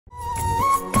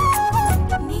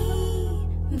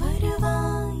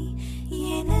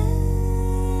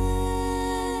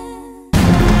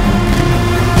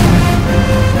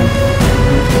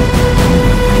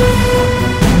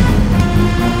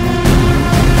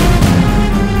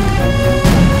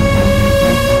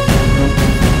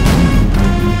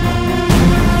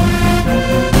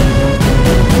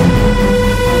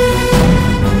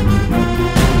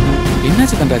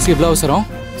பேச இவ்வளவு அவசரம்?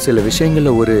 சில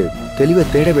விஷயங்கள்ல ஒரு தெளிவை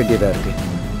தேட வேண்டியதா இருக்கு.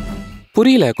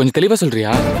 புரியல, கொஞ்சம் தெளிவா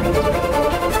சொல்றியா?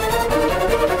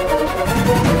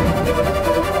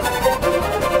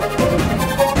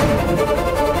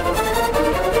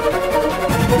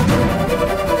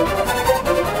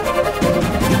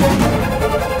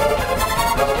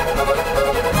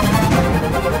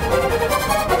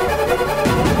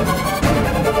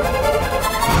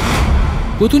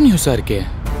 புது நியூஸா இருக்கே.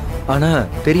 ஆனா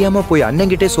தெரியாம போய்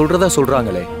அண்ணங்கிட்டே சொல்றதா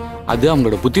சொல்றாங்களே. அது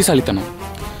அவங்களோட புத்திசாலித்தனம்.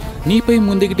 நீ போய்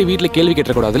முந்திக்கிட்டு வீட்டுல கேள்வி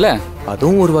கேட்ட கூடாதுல.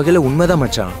 அதுவும் ஒரு வகையில உண்மைதான்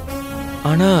மச்சான்.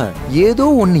 ஆனா ஏதோ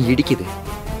ஒண்ணு இடிக்குது.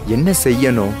 என்ன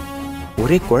செய்யணும்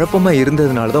ஒரே குழப்பமா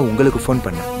இருந்ததுனாலதான் உங்களுக்கு ஃபோன்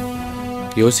பண்ணேன்.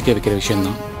 யோசிக்க வைக்கிற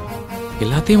விஷயம்தான்.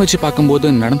 எல்லாத்தையும் வச்சு பார்க்கும்போது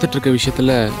நடந்துட்டு இருக்க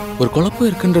விஷயத்துல ஒரு குழப்பம்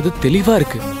இருக்குன்றது தெளிவா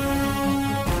இருக்கு.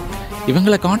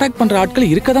 இவங்களை காண்டாக்ட் பண்ற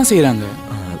ஆட்கள் இருக்கதான் செய்யறாங்க.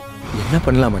 என்ன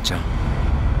பண்ணலாம் மச்சான்?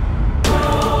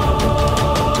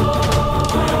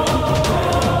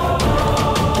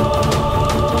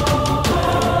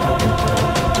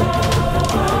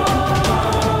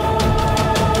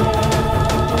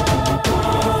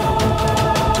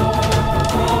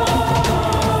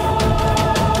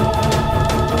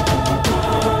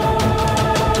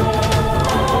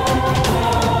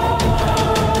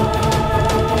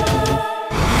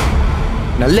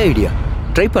 நல்ல ஐடியா,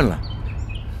 ட்ரை பண்ணலாம்.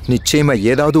 நிச்சயமா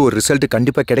ஏதாவது ஒரு ரிசல்ட்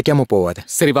கண்டிப்பா கிடைக்காம போவாது.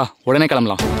 சரி வா, உடனே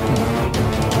கிளம்பலாம்.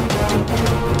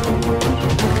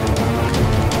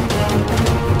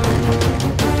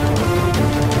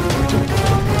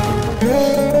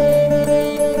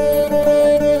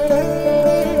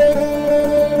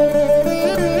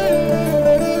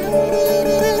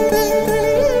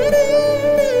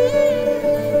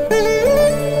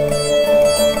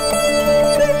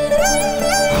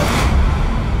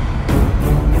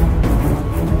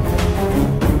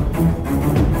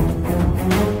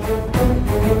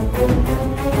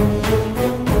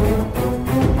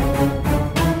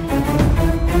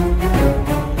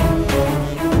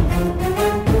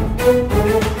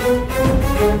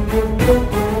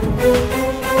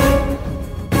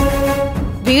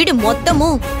 வீடு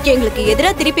மொத்தமும் எங்களுக்கு எதிரா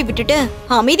திருப்பி விட்டுட்டு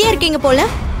அமைதியா இருக்கீங்க போல.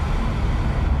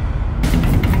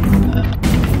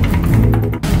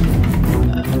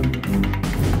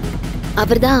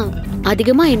 அவர்தான்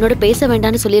அதிகமா என்னோட பேச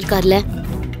வேண்டாம்னு சொல்லிருக்கார்ல.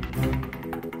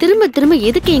 திரும்ப திரும்ப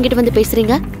எதுக்கு என்கிட்ட வந்து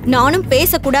பேசுறீங்க? நானும்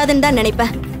பேசக்கூடாதுன்னு தான்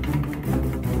நினைப்பேன்.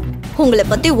 உங்களை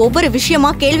பத்தி ஒவ்வொரு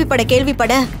விஷயமா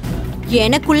கேள்விப்பட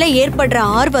எனக்குள்ள ஏற்படுற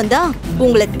ஆர்வம் தான்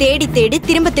உங்களை தேடி தேடி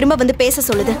திரும்ப திரும்ப வந்து பேச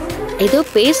சொல்லுது. ஏதோ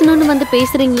பேசணும்னு வந்து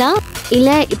பேசுறீங்களா, இல்ல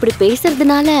இப்படி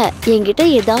பேசுறதுனால என்கிட்ட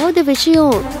ஏதாவது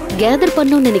விஷயம் கேதர்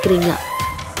பண்ணணும்னு நினைக்கிறீங்களா?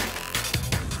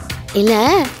 இல்ல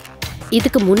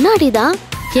இதுக்கு முன்னாடிதான்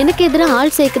எனக்கு எதிராக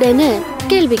ஆள் சேர்க்கிறேன்னு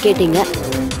கேள்வி கேட்டீங்க.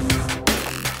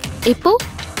 இப்போ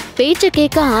பேச்ச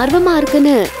கேட்க ஆர்வமா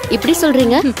இருக்குன்னு இப்படி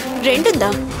சொல்றீங்க. ரெண்டும்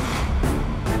தான்.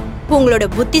 உங்களோட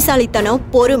புத்திசாலித்தனம்,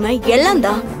 பொறுமை எல்லாம்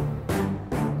தான்.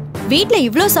 வீட்ல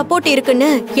இவ்ளோ சப்போர்ட் இருக்குன்னு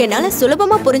என்னால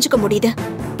சுலபமா புரிஞ்சுக்க முடியுது.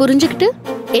 புரிஞ்சுக்கிட்டு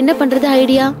என்ன பண்றது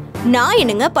ஐடியா? நான்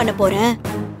என்னங்க பண்ண போறேன்?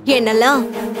 என்னெல்லாம்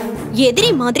எதிரி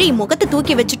மாதிரி முகத்தை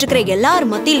தூக்கி வச்சிட்டு இருக்கிற எல்லார்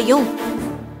மத்தியிலையும்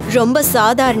ரொம்ப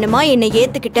சாதாரணமா என்னை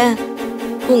ஏத்துக்கிட்ட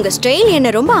உங்க ஸ்டைல்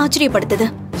என்ன ரொம்ப ஆச்சரியப்படுத்துது.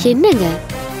 என்னங்க,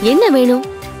 என்ன வேணும்?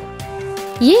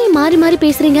 ஏன் மாறி மாறி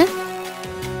பேசுறீங்க?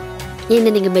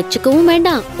 என்ன நீங்க மெச்சுக்கவும்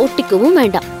வேண்டாம், ஒட்டிக்கவும்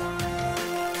வேண்டாம்.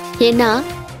 ஏன்னா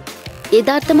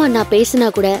யதார்த்தமா நான் பேசினா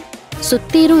கூட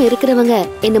சுத்தீரும் இருக்கிறவங்க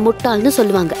என்ன முட்டாள்னு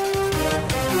சொல்லுவாங்க.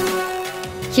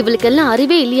 இவளுக்கெல்லாம்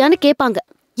அறிவே இல்லையான்னு கேட்பாங்க.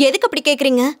 எதுக்கு அப்படி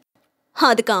கேக்குறீங்க?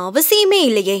 அதுக்கு அவசியமே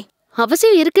இல்லையே.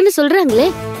 அவசியம் இருக்குன்னு சொல்றாங்களே.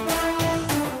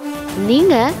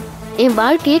 நீங்க என்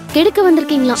வாழ்க்கையை கெடுக்க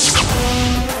வந்திருக்கீங்களா?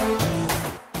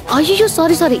 ஐயோ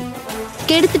சாரி,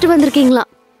 கெடுத்துட்டு வந்திருக்கீங்களா?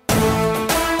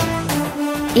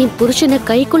 என் புருஷனை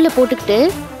கைக்குள்ள போட்டுக்கிட்டு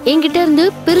என்கிட்ட இருந்து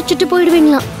பிரிச்சுட்டு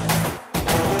போயிடுவீங்களா?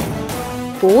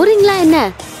 போறீங்களா என்ன?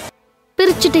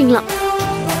 பிரிச்சுட்டீங்களா?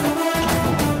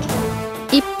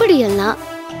 இப்படியெல்லாம்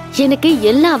எனக்கு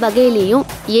எல்லா வகையிலையும்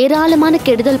ஏராளமான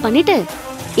கெடுதல் பண்ணிட்டு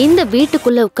இந்த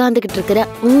வீட்டுக்குள்ள உட்கார்ந்துகிட்டு இருக்கிற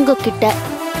உங்ககிட்ட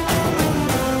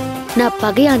நான்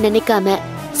பகையா நினைக்காம,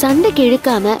 சண்டைக்கு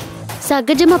இழுக்காம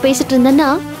சகஜமா பேசிட்டு இருந்தேன்னா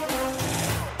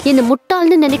என்ன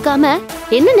முட்டாள்னு நினைக்காம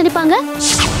என்ன நினைப்பாங்க?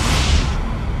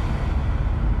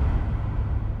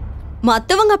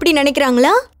 மத்தவங்க அப்படி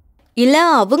நினைக்கிறாங்களா, இல்ல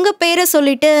அவங்க பேரை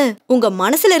சொல்லிட்டு உங்க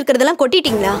மனசுல இருக்கிறதெல்லாம்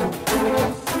கொட்டிட்டீங்களா?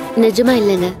 நிஜமா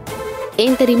இல்லைங்க.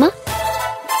 ஏன் தெரியுமா?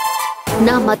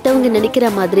 நான் மத்தவங்க நினைக்கிற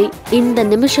மாதிரி இந்த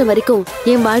நிமிஷம் வரைக்கும்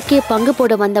என் வாழ்க்கையை பங்கு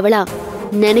போட வந்தவளா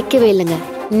நினைக்கவே இல்லைங்க,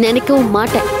 நினைக்கவும்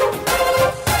மாட்டேன்.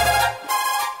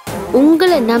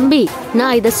 உங்களை நம்பி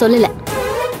நான் இத சொல்லல.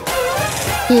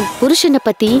 என் புருஷனை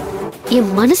பத்தி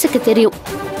என் மனசுக்கு தெரியும்.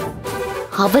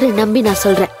 அவரை நம்பி நான்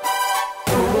சொல்றேன்.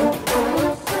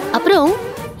 அப்புறம்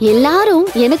எல்லாரும்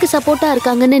எனக்கு சப்போர்ட்டா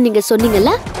இருக்காங்கன்னு நீங்க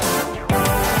சொன்னீங்கல்ல,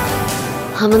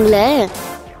 அவங்கள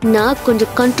நான்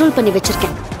கொஞ்சம் கண்ட்ரோல் பண்ணி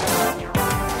வச்சிருக்கேன்.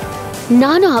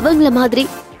 நானும் அவங்கள மாதிரி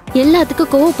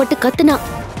எல்லாத்துக்கும் கோவப்பட்டு கத்துனா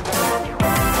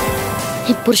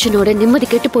என் புருஷனோட நிம்மதி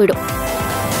கெட்டு போயிடும்.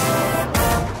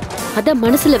 அத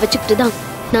மனசுல வச்சுக்கிட்டு தான்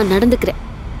நான் நடந்துக்கிறேன்.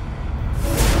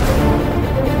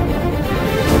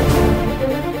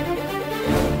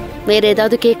 வேற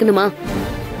ஏதாவது கேட்கணுமா?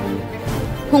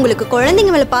 உங்களுக்கு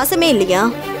குழந்தைங்க மேல பாசமே இல்லையா?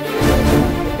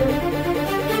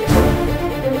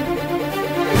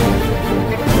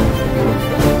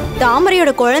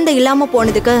 தாமரையோட குழந்தை இல்லாம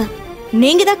போனதுக்கு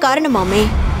நீங்க தான் காரணமாமே.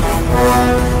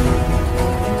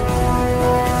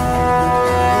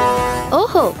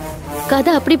 ஓஹோ,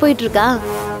 கதை அப்படி போயிட்டு இருக்கா?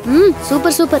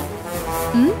 Super super.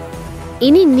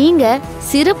 இனி நீங்க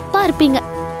சிறப்பா இருப்பீங்க.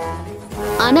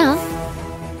 ஆனா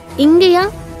இங்கயா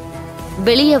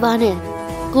வெளியவான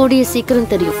கூடிய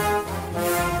சீக்கிரம் தெரியும்.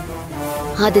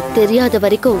 அது தெரியாத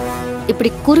வரைக்கும்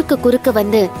இப்படி குறுக்க குறுக்க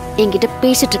வந்து என்கிட்ட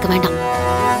பேசிட்டு இருக்க வேண்டாம்.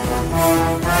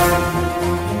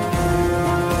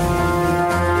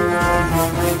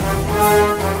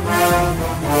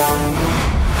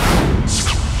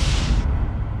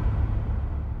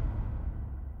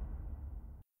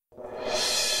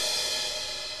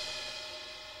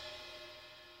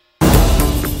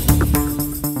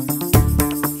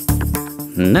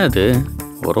 என்னது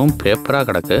வெறும் பேப்பராக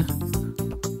கிடக்கு?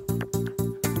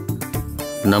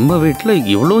 நம்ம வீட்டில்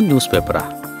இவ்வளோ நியூஸ் பேப்பரா?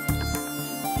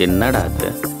 என்னடா அது?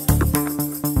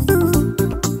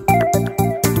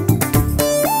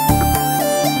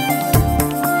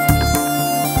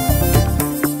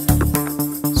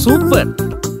 சூப்பர்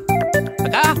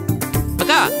அக்கா,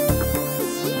 அக்கா.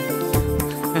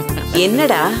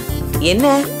 என்னடா என்ன?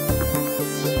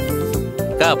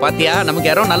 அக்கா பாத்தியா, நமக்கு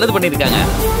யாரோ நல்லது பண்ணிருக்காங்க.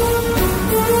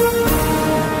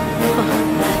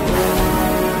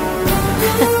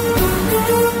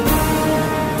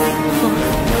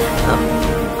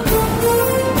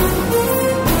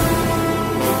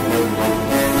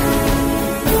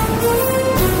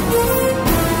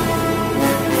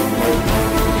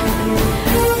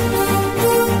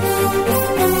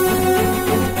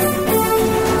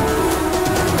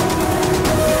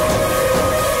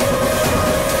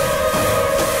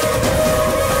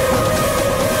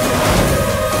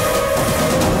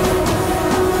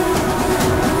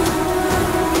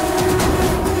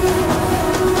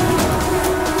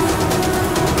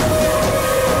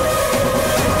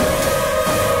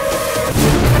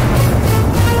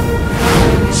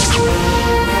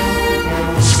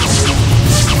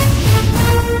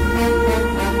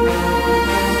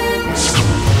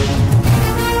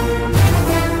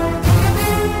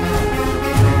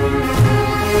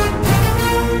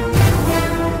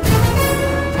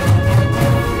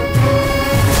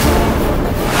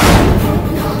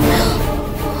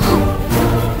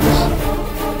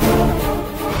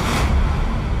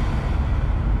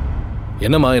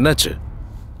 என்னம்மா, என்னாச்சு?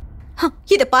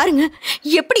 இத பாருங்க,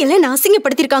 எப்படி எல்லாம் என்ன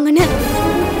அசிங்கப்படுத்திருக்காங்கன்னு.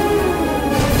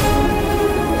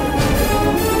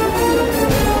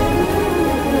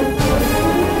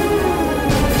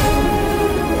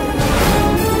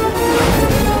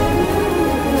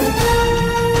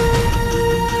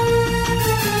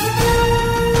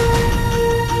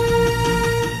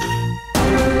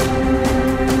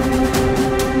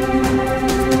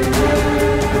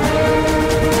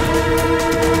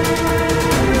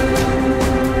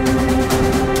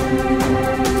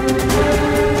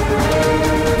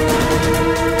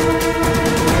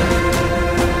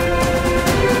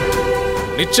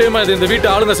 நிச்சயமா இது இந்த வீட்டு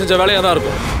ஆளுங்க செஞ்ச வேலையா தான்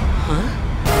இருக்கும்.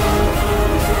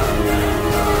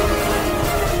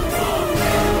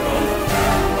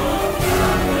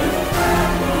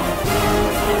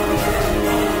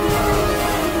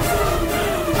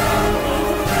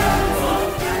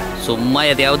 சும்மா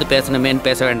எதையாவது பேசணுமேன்னு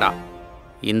பேச வேண்டாம்.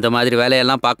 இந்த மாதிரி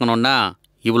வேலையெல்லாம் பார்க்கணுன்னா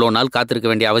இவ்வளோ நாள் காத்திருக்க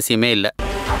வேண்டிய அவசியமே இல்லை.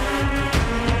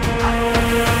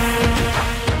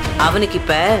 அவனுக்கு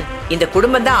இப்ப இந்த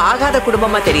குடும்பம் தான் ஆகாத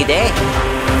குடும்பமா தெரியுதே.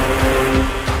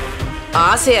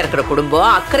 ஆசையா இருக்கிற குடும்பம்,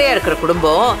 அக்கறையா இருக்கிற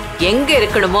குடும்பம் எங்க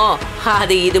இருக்கணுமோ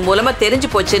அது இது மூலமா தெரிஞ்சு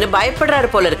போச்சுன்னு பயப்படுறாரு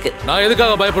போல இருக்கு. நான்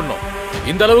எதுக்காக பயப்படணும்?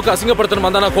 இந்த அளவுக்கு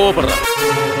அசிங்கப்படுத்தணுமா தான் நான் கோவப்படுறேன்.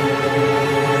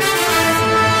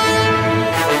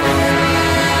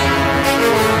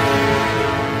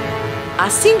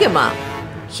 அசிங்கமா?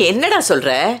 என்னடா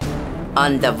சொல்ற?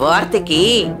 அந்த வார்த்தைக்கு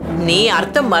நீ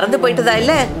அர்த்தம் மறந்து போயிட்டதா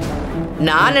இல்ல?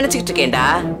 நான் நினைச்சுக்கிட்டு இருக்கேன்டா.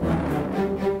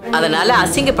 அதனால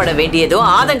அசிங்கப்பட வேண்டியதும்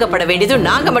ஆதங்கப்பட வேண்டியதும்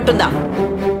நாங்க மட்டும்தான்.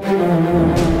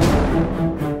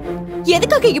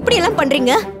 எதுக்காக இப்படி எல்லாம்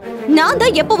பண்றீங்க? நான்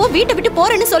தான் எப்பவோ வீட்டை விட்டு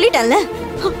போறேன்னு சொல்லிட்டேன்ல.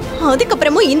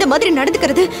 அதுக்கப்புறமும் இந்த மாதிரி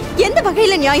நடந்துக்கிறது எந்த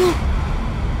வகையில நியாயம்?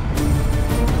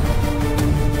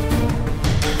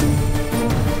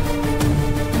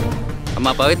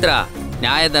 அம்மா பவித்ரா,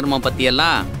 நியாய தர்மம் பத்தி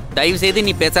எல்லாம் தயவு செய்து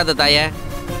நீ பேசாத தாயே.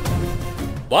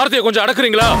 வார்த்தையை கொஞ்சம்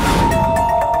அடக்குறீங்களா?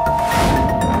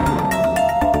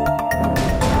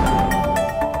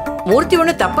 மூர்த்தி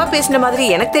ஒண்ணு தப்பா பேசின மாதிரி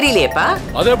எனக்கு தெரியலையேப்பா.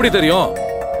 அது எப்படி தெரியும்?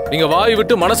 நீங்க வாய்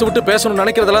விட்டு மனசு விட்டு பேசணும்னு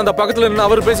நினைக்கிறதெல்லாம் அந்த பக்கத்துல நின்று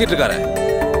அவர் பேசிட்டு இருக்காரு.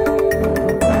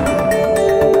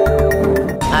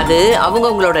 அது அவங்க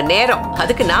உங்களோட நேரம்,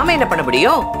 அதுக்கு நாம என்ன பண்ண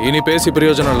முடியும்? இனி பேசி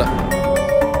பிரயோஜனம் இல்ல.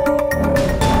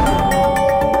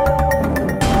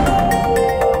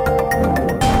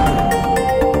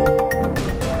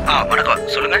 வணக்கம்,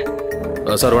 சொல்லுங்க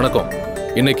சார். வணக்கம்.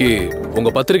 இன்னைக்கு உங்க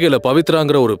பத்திரிகையில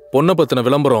பவித்ராங்கிற ஒரு பொண்ணை பத்தின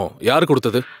விளம்பரம் யாரு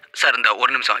கொடுத்தது சார்? இந்த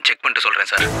ஒரு நிமிஷம் செக் பண்ணிட்டு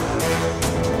சொல்றேன் சார்.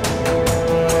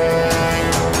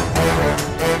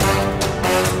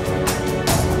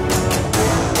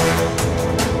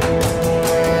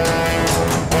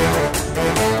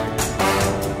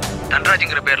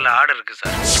 தன்ராஜ்ங்கிற பேர்ல ஆர்டர் இருக்கு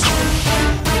சார்.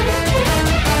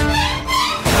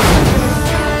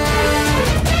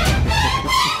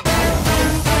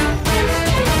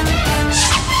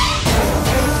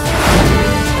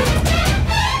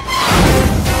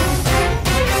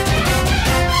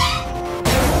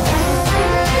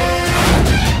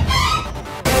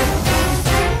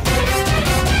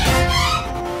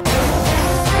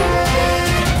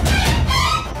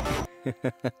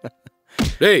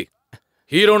 டேய்,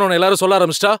 ஹீரோன்னு எல்லாரும் சொல்ல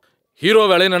ஆரம்பிச்சிட்டா ஹீரோ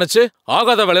வேலையை நினைச்சு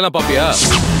ஆகாத வேலையா பாப்பியா?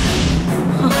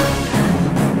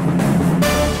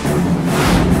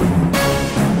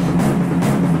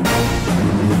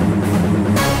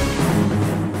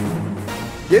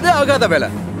 எது ஆகாத வேலை?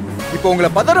 இப்போ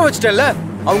உங்களை பதற வச்சிட்டேன்ல,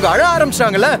 அவங்க அழ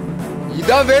ஆரம்பிச்சாங்கல்ல.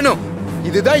 இதான் வேணும்,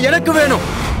 இதுதான் எனக்கு வேணும்.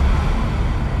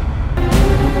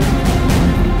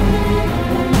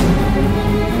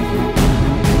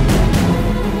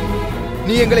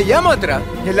 நீ எங்களை ஏமாத்துற,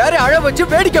 எல்லாரும் அழ வச்சு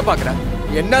வேடிக்கை பாக்குற.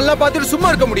 என்னெல்லாம் பார்த்துட்டு சும்மா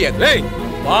இருக்க முடியாது. டேய்,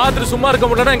 பார்த்துட்டு சும்மா இருக்க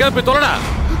முடியலன்னா எங்க போய் தொலைடா.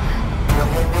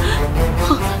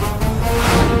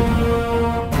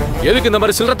 எதுக்கு இந்த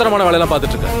மாதிரி சில்லறத்தனமான வேலையெல்லாம்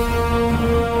பார்த்துட்டு இருக்க?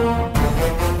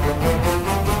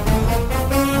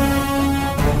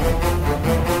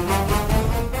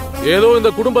 ஏதோ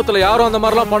இந்த குடும்பத்துல யாரும் அந்த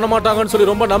மாதிரிலாம் பண்ண மாட்டாங்கன்னு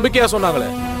சொல்லி ரொம்ப நம்பிக்கையா சொன்னாங்களே.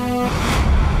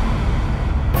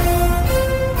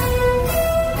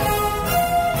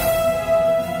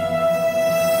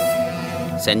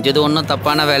 செஞ்சது ஒன்றும்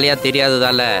தப்பான வேலையா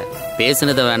தெரியாததால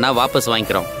பேசுனதை வேணா வாபஸ்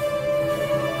வாங்கிக்கிறோம்.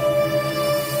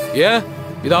 ஏன்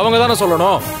இது அவங்க தானே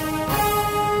சொல்லணும்?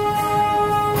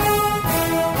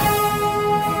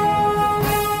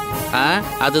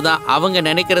 அதுதான் அவங்க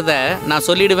நினைக்கிறத நான்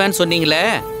சொல்லிடுவேன்னு சொன்னீங்களே,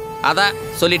 அதான்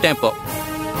சொல்லிட்டேன். இப்போ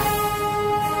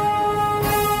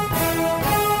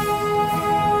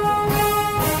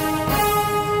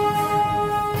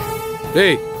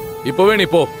டேய், இப்பவே நீ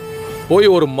போ, போய்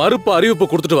ஒரு மறுப்பு அறிவிப்பு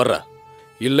கொடுத்துட்டு வர்ற.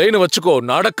 இல்லைன்னு வச்சுக்கோ,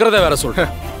 நடக்கிறத வேற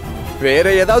சொல்றேன். வேற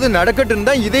ஏதாவது நடக்கட்டும்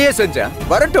தான் இதையே செஞ்சேன்.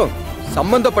 வரட்டும்,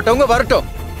 சம்பந்தப்பட்டவங்க வரட்டும்.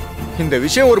 இந்த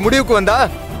விஷயம் ஒரு முடிவுக்கு வந்தா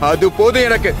அது போதும்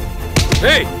எனக்கு.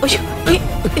 டேய்,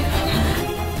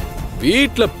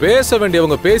 வீட்ல பேச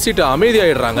வேண்டியவங்க பேசிட்டு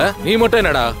அமைதியாயிடுறாங்க. நீ மட்டும்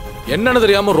என்னடா என்னன்னு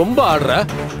தெரியாம ரொம்ப ஆடுற?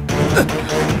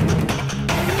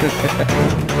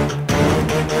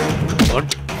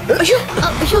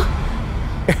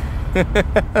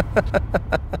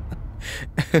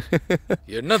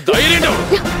 என்ன தைரியம்?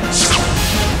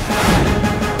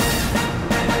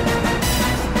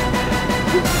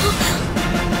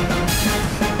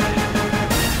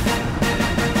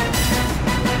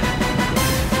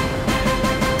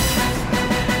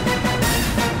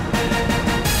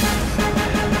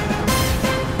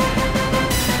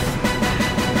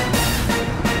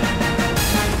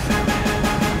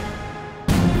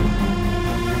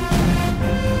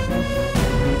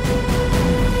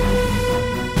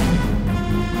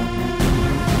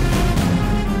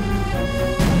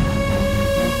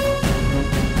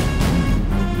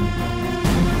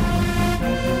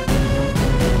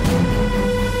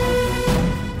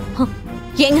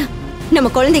 ஏங்க, நம்ம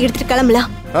குழந்தை எடுத்துட்டு கிளம்பலாம்.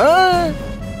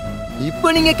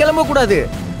 இப்ப நீங்க கிளம்ப கூடாது.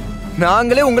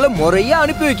 நாங்களே உங்களை முறையா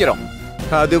அனுப்பி வைக்கிறோம்.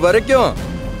 அது வரைக்கும்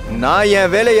நான்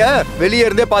என் வேலைய வெளியே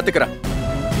இருந்தே பாத்துக்கிறேன்.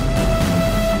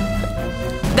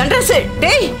 தண்டராசு,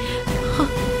 டேய்,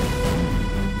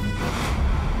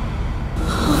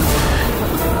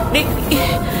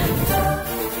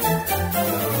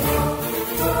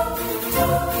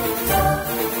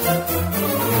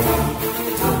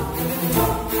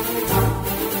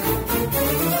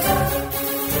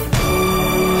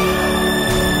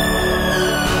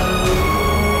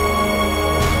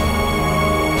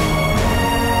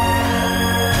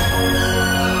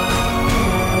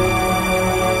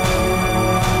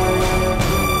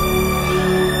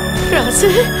 ராசு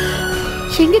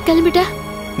எங்க கிளம்பிட்ட?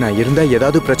 நான் இருந்தா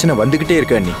ஏதாவது பிரச்சனை வந்துகிட்டே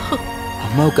இருக்க அண்ணி.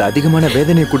 அம்மாவுக்கு அதிகமான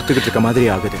வேதனையை கொடுத்துக்கிட்டு இருக்க மாதிரி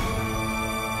ஆகுது.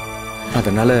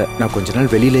 அதனால நான் கொஞ்ச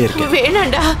நாள் வெளியிலே இருக்கேன்.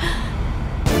 வேணாண்டா.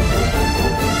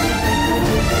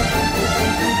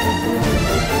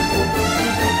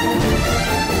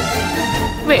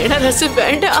 வேணா ராசு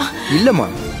வேண்டாம். இல்லம்மா,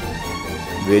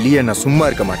 வெளியே நான் சும்மா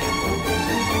இருக்க மாட்டேன்.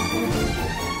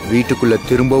 வீட்டுக்குள்ள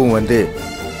திரும்பவும் வந்து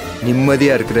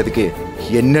நிம்மதியா இருக்கிறதுக்கு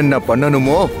என்னென்ன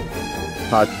பண்ணணுமோ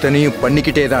அத்தனையும்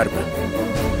பண்ணிக்கிட்டே தான் இருப்பேன்.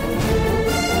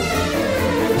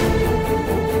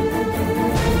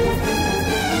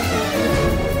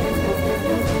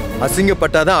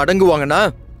 அசிங்கப்பட்டாதான் அடங்குவாங்கன்னா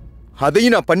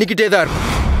அதையும் நான் பண்ணிக்கிட்டே தான் இருப்பேன்.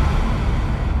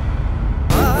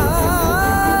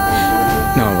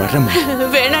 நான் வரேன்.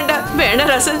 வேணாண்டா, வேணா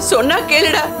ராசு, சொன்னா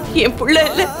கேளுடா. என் புள்ள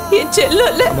இல்ல, என்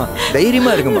செல்லம் இல்ல. அம்மா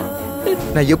தைரியமா இருக்குமா,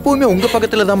 நான் எப்பவுமே உங்க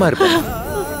பக்கத்துல தாமா இருப்பேன்.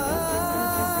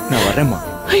 நான் வரேம்மா.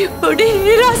 ஐயோடே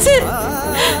ராசு,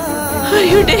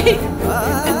 ஐயோடே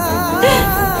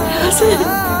ராசு,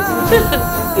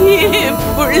 என்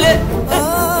புள்ள.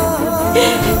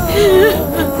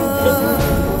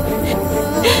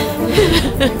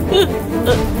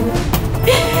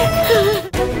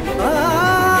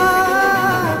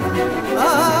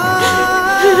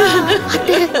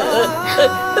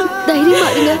 தைரியமா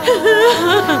இருங்க.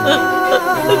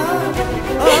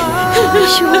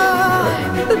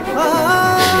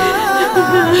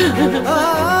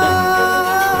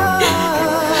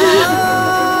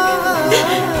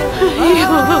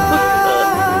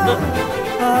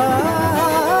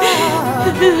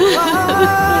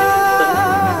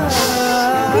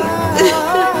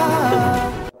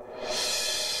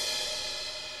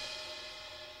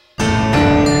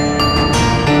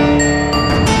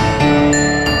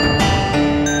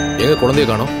 எங்க குழந்தைய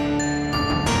காணோம்?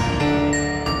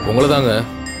 உங்களை தாங்க.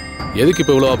 எதுக்கு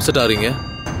இப்ப இவ்வளவு அப்செட் ஆறீங்க?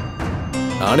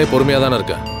 நானே பொறுமையா தானே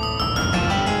இருக்கேன்.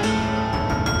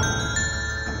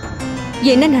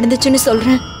 என்ன நடந்துச்சுன்னு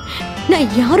சொல்றேன். நான்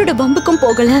யாரோட வம்புக்கும்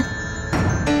போகல,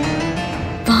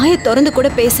 வாயை திறந்து கூட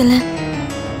பேசல.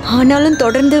 ஆனாலும்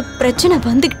தொடர்ந்து பிரச்சனை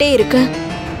வந்துகிட்டே இருக்கு.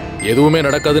 எதுவுமே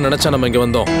நடக்காதுன்னு நினைச்சா நம்ம இங்க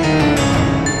வந்தோம்.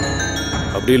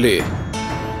 அப்படி இல்லையே,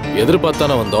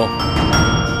 எதிர்பார்த்தானே வந்தோம்.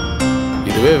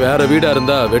 இதுவே வேற வீடா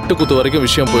இருந்தா வெட்டு குத்து வரைக்கும்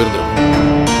விஷயம் போயிருந்துடும்.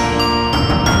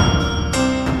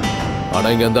 ஆனா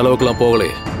இங்க அந்த அளவுக்குலாம்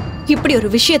போகலையே. இப்படி ஒரு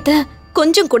விஷயத்த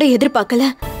கொஞ்சம் கூட எதிர்பார்க்கல.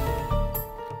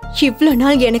 இவ்வளவு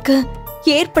நாள் எனக்கு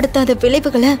ஏற்படுத்தாத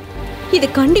விளைவுகளை இது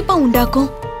கண்டிப்பா உண்டாக்கும்.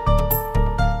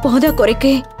 போதா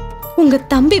குறைக்கே உங்க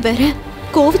தம்பி வேற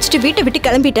கோவிச்சுட்டு வீட்டை விட்டு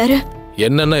கிளம்பிட்டாரு.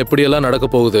 என்னென்ன எப்படியெல்லாம் நடக்க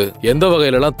போகுது, எந்த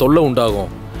வகையிலலாம் தொல்லை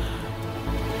உண்டாகும்,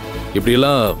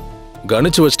 இப்படியெல்லாம்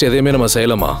கணிச்சு வச்சுட்டு எதையுமே நம்ம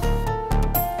செய்யலாமா?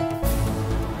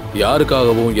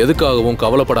 யாருக்காகவும் எதுக்காகவும்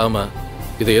கவலைப்படாம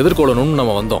இதை எதிர்கொள்ளணும்னு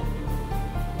நம்ம வந்தோம்.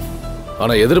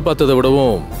 ஆனா எதிர்பார்த்ததை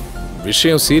விடவும்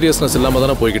விஷயம் சீரியஸ்னஸ் இல்லாம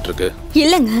தானே போய்கிட்டு இருக்கு.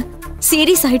 இல்லங்க,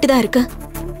 சீரியஸ் ஆயிட்டு தான் இருக்கு.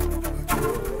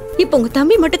 இப்ப உங்க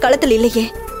தம்பி மட்டும் களத்துல இல்லையே,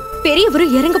 பெரியவரு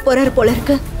இறங்க போறாரு போல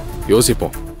இருக்கு.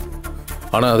 யோசிப்போம்.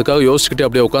 ஆனா அதுக்காக யோசிச்சுக்கிட்டே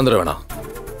அப்படியே உட்காந்துட வேணாம்.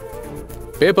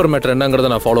 பேப்பர் மேட்டர்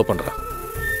என்னங்கிறத நான் ஃபாலோ பண்றேன்.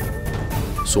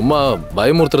 சும்மா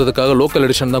பயமுறுத்துறதுக்காக லோக்கல்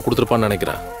எடிஷன் தான் கொடுத்துருப்பான்னு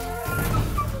நினைக்கிறேன்.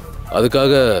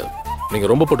 அதுக்காக நீங்க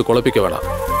ரொம்ப போட்டு குழப்பிக்க வேணாம்.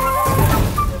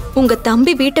 உங்க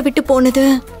தம்பி வீட்டை விட்டு போனது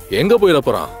எங்க போயிட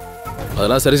போறான்,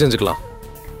 அதெல்லாம் சரி செஞ்சுக்கலாம்.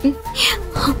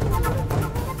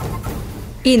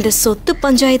 இந்த சொத்து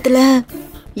பஞ்சாயத்துல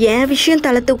என் விஷயம்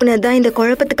தலை தூக்குனதுதான் இந்த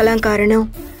குழப்பத்துக்கெல்லாம் காரணம்.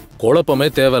 குழப்பமே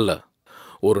தேவையில்ல,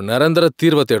 ஒரு நிரந்தர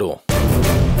தீர்வை தேடுவோம்.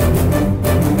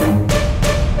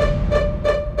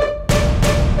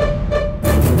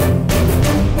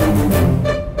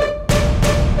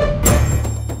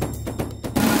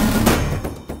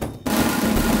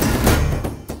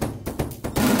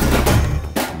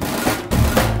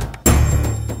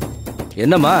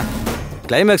 என்னம்மா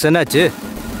கிளைமேக்ஸ் என்னாச்சு?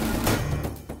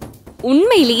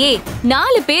 உண்மையிலேயே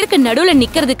 4 பேருக்கு நடுவுல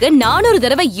நிக்கிறதுக்கு 400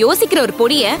 தடவை யோசிக்கிற ஒரு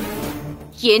பொடிய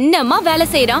என்னம்மா வேலை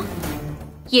செய்யறான்?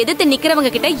 எதிர்த்து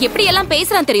நிக்கிறவங்க கிட்ட எப்படி எல்லாம்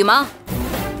பேசுறான் தெரியுமா?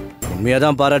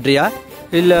 உண்மையாதான் பாராட்டுறியா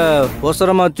இல்ல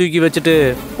ஒசரமா தூக்கி வச்சுட்டு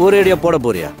ஒரேடியா போட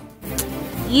போறியா?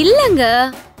 இல்லங்க,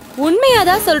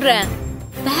 உண்மையாதான் சொல்றேன்.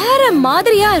 வேற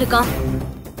மாதிரியா இருக்கான்.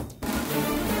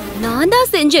 நான்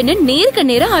தான் செஞ்சேன்னு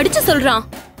நேருக்கு நேரா அடிச்சு சொல்றான்.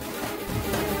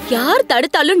 யார்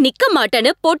தடுத்தாலும் நிக்க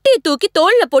மாட்டேன்னு பொட்டியை தூக்கி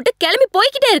தோள்ல போட்டு கிளம்பி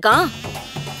போய்கிட்டே இருக்கான்.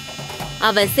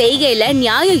 அவன் செய்கையில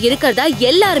நியாயம் இருக்கிறதா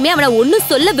எல்லாருமே அவனை ஒன்னும்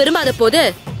சொல்ல விரும்பாத போது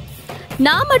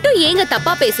நான் மட்டும் ஏங்க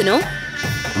தப்பா பேசணும்?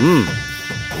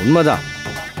 உண்மைதான்.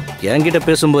 என்கிட்ட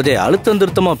பேசும்போதே அழுத்தம்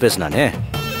திருத்தமா பேசினானே.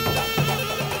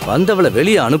 வந்தவளை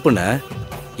வெளியே அனுப்புன,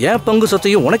 என் பங்கு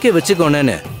சொத்தையும் உனக்கே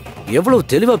வச்சுக்கோனேன்னு எவ்வளவு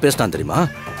தெளிவா பேசினான் தெரியுமா?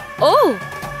 ஓ,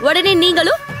 உடனே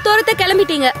நீங்களும் துரத்த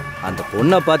கிளம்பிட்டீங்க. அந்த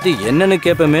பொண்ணை பார்த்து என்னன்னு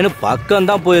கேட்பமேனு பக்கம்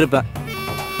தான் போயிருப்பேன்.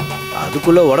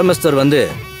 அதுக்குள்ள உடம்பஸ்தர் வந்து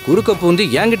குறுக்க பூந்து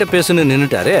என்கிட்ட பேசுன்னு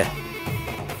நின்னுட்டாரு.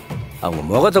 அவங்க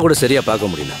முகத்தை கூட சரியா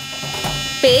பார்க்க முடியல.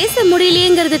 பேச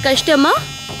முடியலையேங்கிறது கஷ்டமா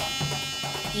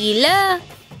இல்ல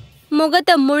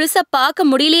முகத்தை முழுசா பார்க்க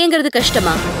முடியலையேங்கிறது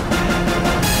கஷ்டமா?